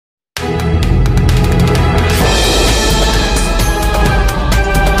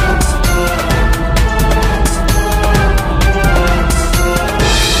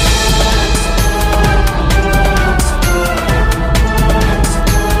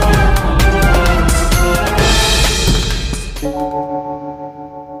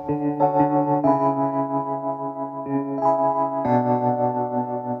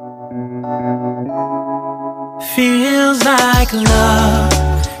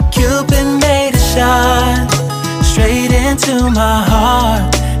into my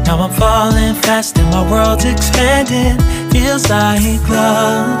heart. Now I'm falling fast and my world's expanding. Feels like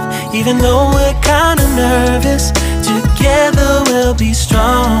love, even though we're kinda nervous. Together we'll be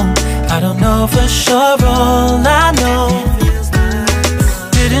strong. I don't know for sure, all I know.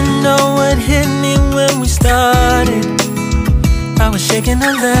 Didn't know what hit me when we started. I was shaking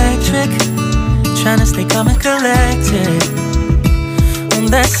electric, trying to stay calm and collected. On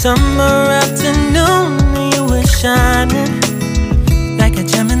that summer afternoon, you were shining like a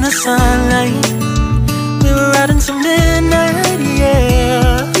gem in the sunlight. We were out until midnight,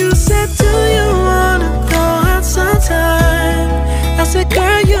 yeah. You said, do you wanna go out sometime? I said,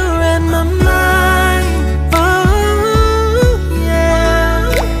 girl, you read my mind. Oh, yeah.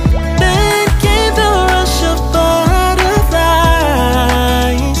 Then came the rush of butterflies,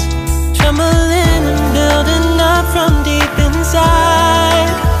 trembling and building up from deep inside.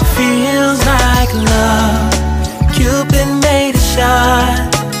 Feels like love. Cupid made a shot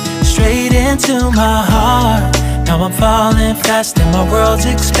straight into my heart. Now I'm falling fast and my world's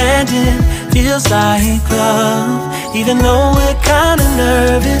expanding. Feels like love, even though we're kinda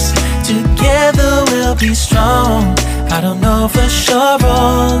nervous. Together we'll be strong. I don't know for sure,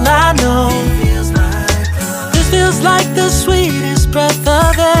 all I know. This feels like the sweetest breath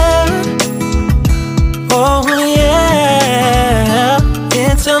of air. Oh yeah,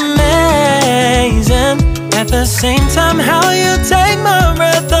 it's amazing. At the same time, how you take my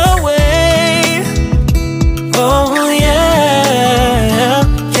breath away. Oh yeah,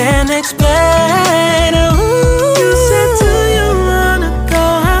 can't explain. Ooh. You said, do you wanna go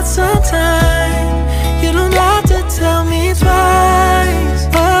out sometime? You don't have to tell me twice.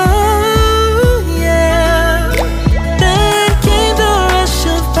 Oh yeah. Then came the rush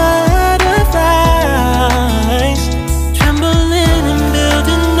of butterflies, trembling and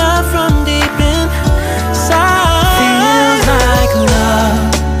building up from deep inside. Feels like love.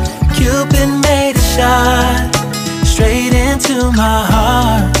 Cupid made a shot straight into my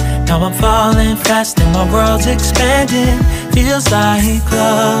heart. Now I'm falling fast and my world's expanding. Feels like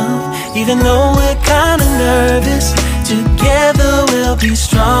love, even though we're kinda nervous. Together we'll be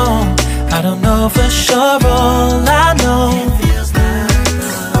strong. I don't know for sure, all I know.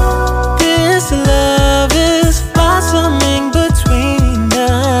 This love is blossoming between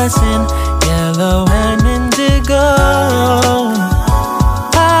us in yellow and indigo.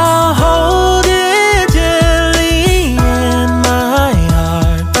 I'll hold it gently in my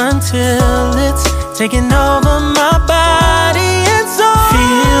heart until it's taking over my body and soul.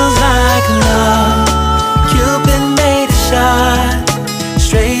 Feels like love. Cupid made a shot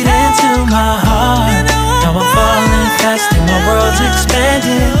straight into my heart. Now I'm falling fast and my world's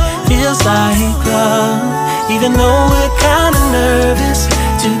expanding. Feels like love, even though we're kinda nervous.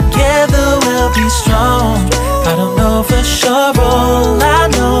 Together we'll be strong. I don't know for sure, all I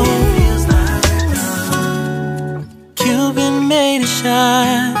know. Cupid made a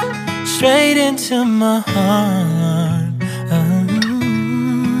shot straight into my heart.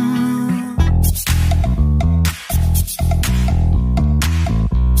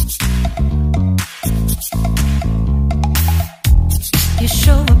 You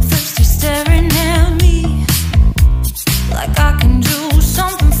show up thirsty, staring at me like I can do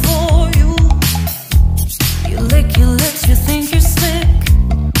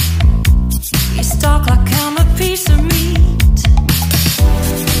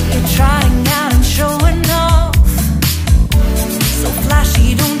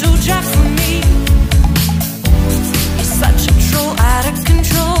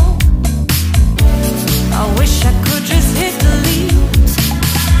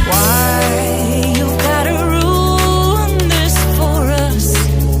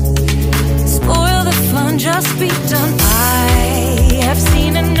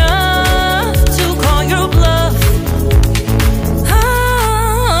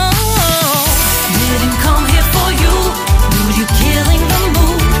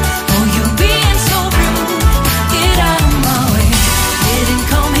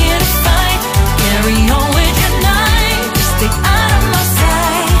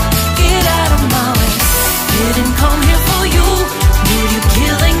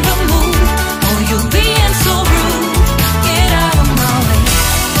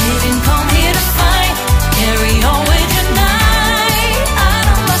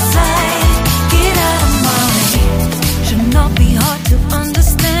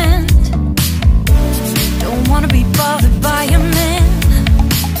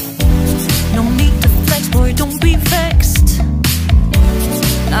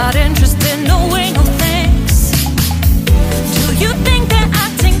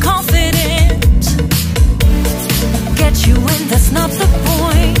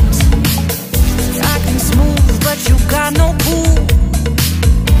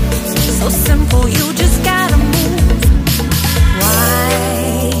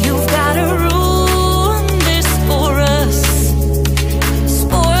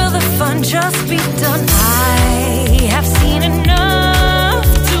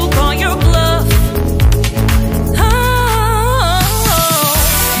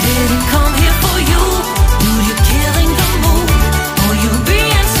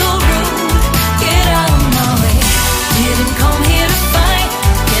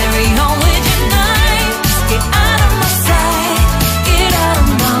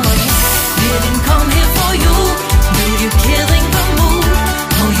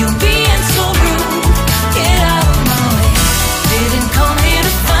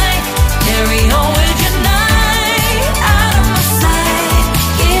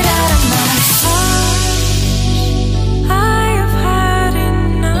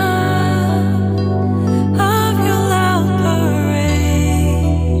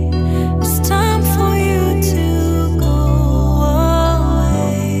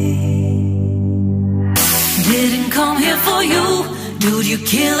Dude, you're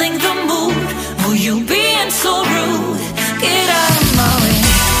killing the mood. Oh, you being so rude. Get out of my way.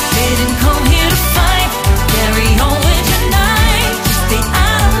 Didn't come here to fight. Carry on with your night. Stay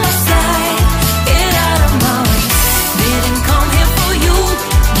out of my sight. Get out of my way. Didn't come here for you.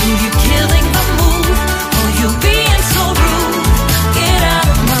 Dude, you're killing the mood. Oh, you being so rude. Get out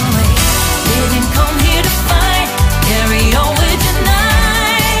of my way. Didn't come here to fight. Carry on with your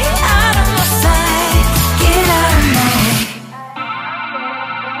night. Out of my sight. Get out of my way.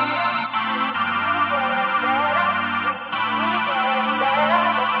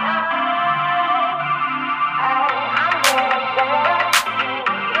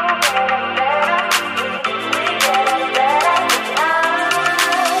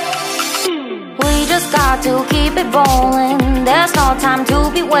 Got to keep it rolling. There's no time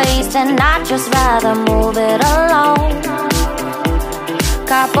to be wasting. I'd just rather move it along.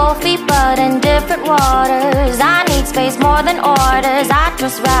 Couple feet but in different waters. I need space more than orders. I'd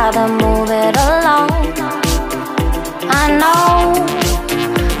just rather move it along. I know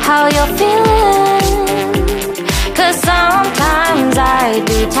how you're feeling, 'cause sometimes I'd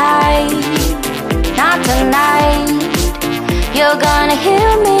be tight. Not tonight. You're gonna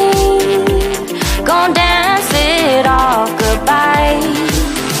hear me. Gon' dance it off goodbye.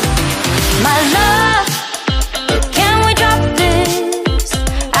 My love, can we drop this?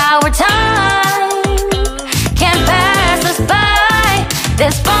 Our time can't pass us by.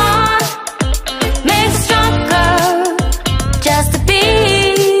 This bond makes us stronger just to be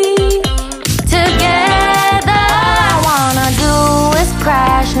together. All I wanna do is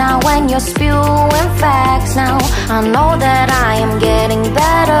crash now when you're spewing facts. Now I know that I am getting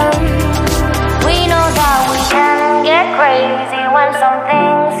better. We know that we can get crazy when some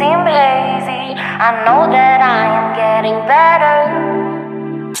things seem lazy. I know that I am getting better.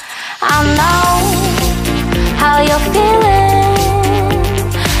 I know how you're feeling,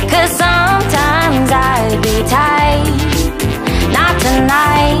 'cause sometimes I'd be tight. Not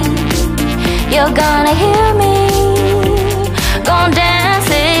tonight. You're gonna hear me. Gonna dance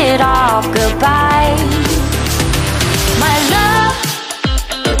it off goodbye. My love,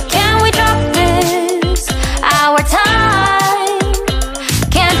 can we drop this? Our time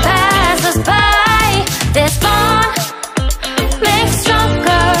can't pass us by. This bond makes us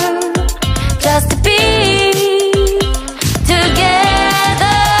stronger just to be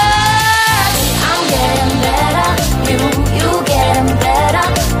together. I'm getting better, you getting better.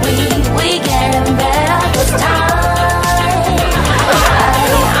 We getting better this time.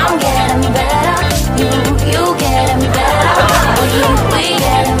 I'm getting better, you getting better. We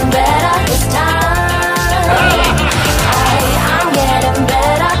getting better this time. I'm getting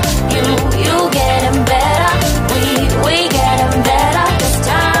better, you getting better. We getting better this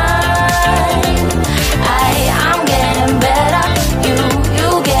time. I'm getting better, you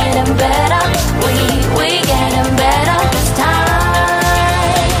getting better. We getting better this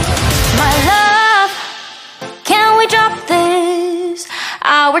time. My love, can we drop this?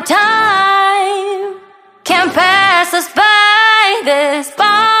 Our time can't pass us by. This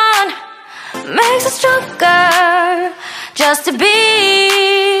bond makes us stronger just to be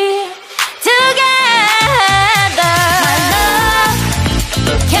together. My love,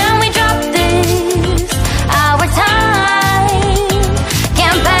 can we drop this? Our time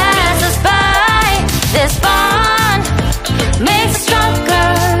can't pass us by. This bond makes us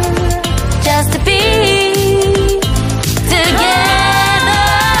stronger just to be together.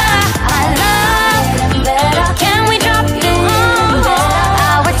 I love better. Can we drop this?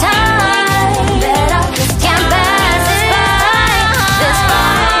 Our time can't pass us by. This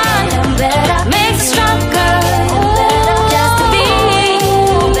bond makes us stronger just to be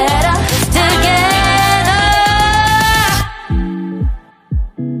together.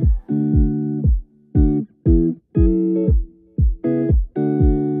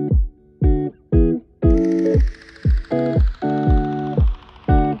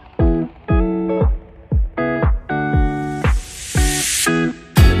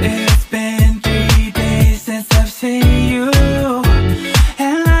 It's been 3 days since I've seen you,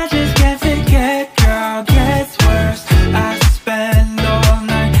 and I just can't forget, girl, gets worse. I spend all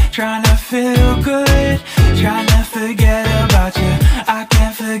night trying to feel good.